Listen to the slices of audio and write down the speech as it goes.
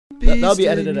That'll be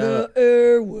edited out.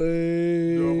 WFMU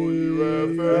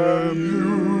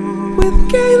with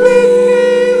Keili.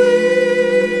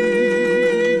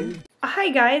 Hi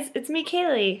guys, it's me,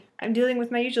 Keili. I'm dealing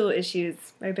with my usual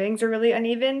issues. My bangs are really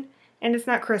uneven, and it's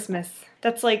not Christmas.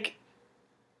 That's like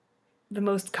the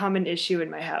most common issue in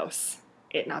my house,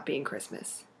 it not being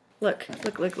Christmas. Look.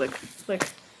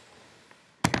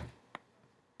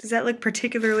 Does that look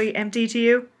particularly empty to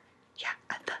you? Yeah,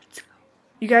 I thought so.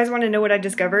 You guys want to know what I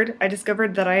discovered? I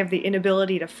discovered that I have the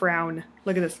inability to frown.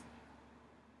 Look at this.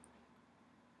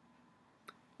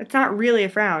 It's not really a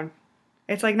frown.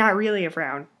 It's like not really a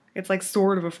frown. It's like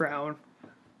sort of a frown.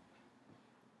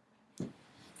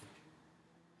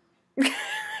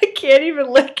 I can't even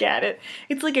look at it.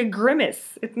 It's like a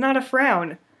grimace. It's not a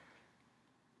frown.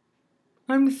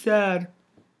 I'm sad.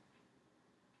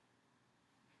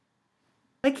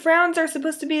 Like frowns are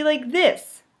supposed to be like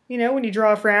this. You know, when you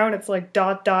draw a frown, it's like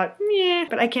dot dot meh.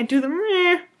 But I can't do the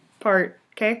meh part,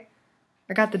 okay?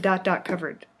 I got the dot dot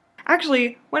covered.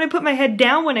 Actually, when I put my head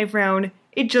down when I frown,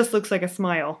 it just looks like a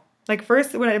smile. Like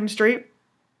first, when I'm straight,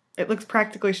 it looks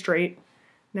practically straight. And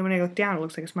then when I look down, it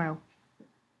looks like a smile.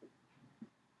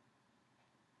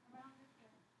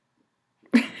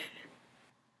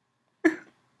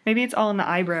 Maybe it's all in the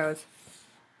eyebrows.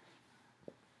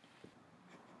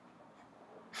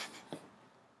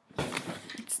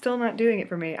 It's still not doing it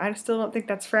for me. I still don't think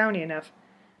that's frowny enough.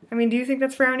 I mean, do you think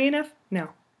that's frowny enough? No,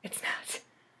 it's not.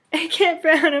 I can't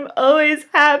frown. I'm always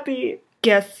happy.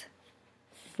 Guess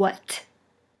what?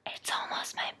 It's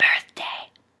almost my birthday.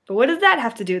 But what does that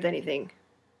have to do with anything?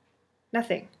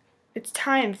 Nothing. It's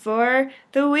time for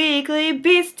the weekly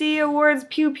Beastie Awards.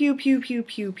 Pew pew pew pew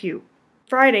pew pew.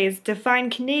 Friday's Define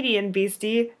Canadian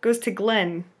Beastie goes to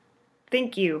Glenn.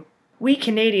 Thank you. We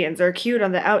Canadians are cute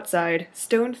on the outside,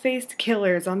 stone-faced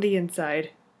killers on the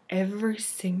inside. Every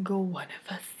single one of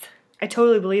us. I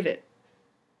totally believe it.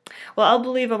 Well, I'll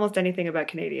believe almost anything about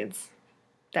Canadians.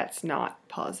 That's not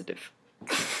positive.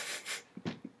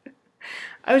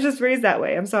 I was just raised that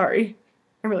way. I'm sorry.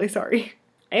 I'm really sorry.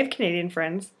 I have Canadian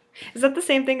friends. Is that the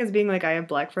same thing as being like I have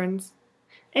black friends?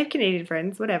 I have Canadian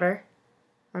friends, whatever.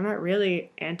 I'm not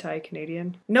really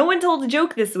anti-Canadian. No one told a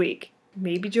joke this week.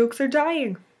 Maybe jokes are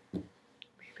dying.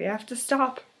 Maybe I have to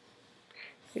stop.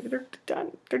 Maybe they're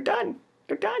done. They're done.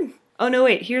 They're done. Oh no,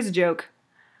 wait, here's a joke.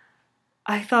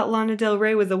 I thought Lana Del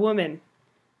Rey was a woman.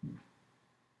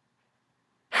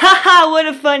 Haha, what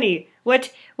a funny.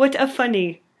 What a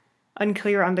funny.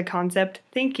 Unclear on the concept.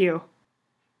 Thank you.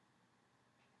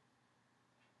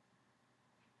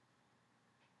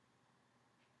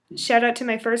 Shout out to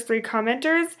my first 3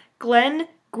 commenters, Glenn,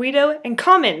 Guido, and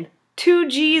Common. 2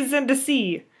 G's and a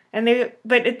C.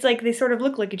 But it's like they sort of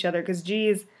look like each other because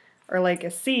G's are like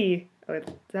a C. Oh, is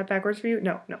that backwards for you?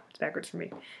 No, it's backwards for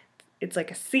me. It's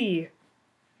like a C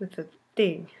with a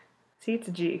thing. See, it's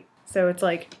a G. So it's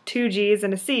like 2 G's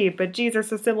and a C, but G's are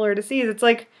so similar to C's. It's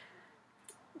like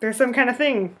there's some kind of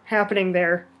thing happening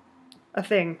there. A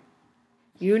thing.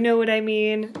 You know what I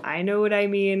mean. I know what I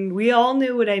mean. We all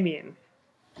knew what I mean.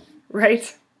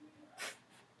 Right?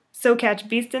 So catch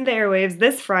Beast in the Airwaves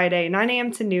this Friday, 9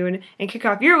 a.m. to noon, and kick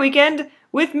off your weekend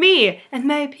with me and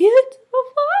my beautiful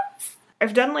voice.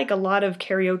 I've done like a lot of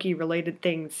karaoke-related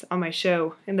things on my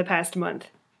show in the past month.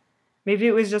 Maybe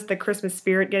it was just the Christmas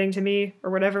spirit getting to me or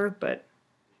whatever, but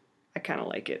I kind of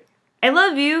like it. I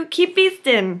love you. Keep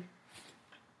beastin'.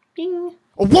 Bing.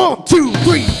 1, 2,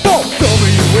 3, 4.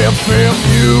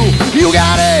 WFMU. You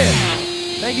got it.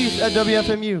 Thank you,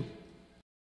 WFMU.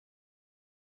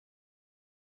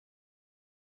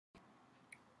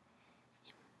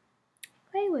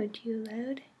 Why won't you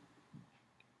load?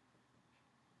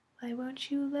 Why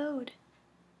won't you load?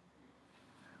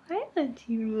 Why won't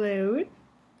you load?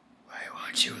 Why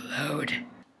won't you load?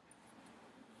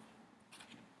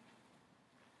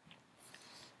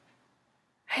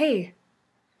 Hey.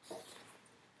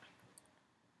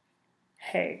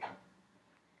 Hey.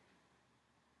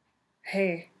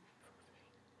 Hey.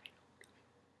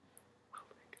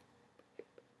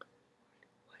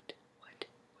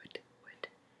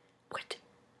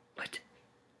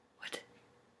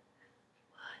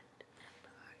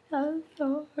 Of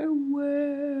your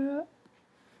world,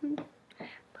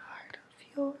 part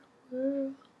of your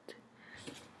world.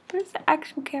 Where's the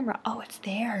actual camera? Oh, it's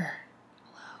there.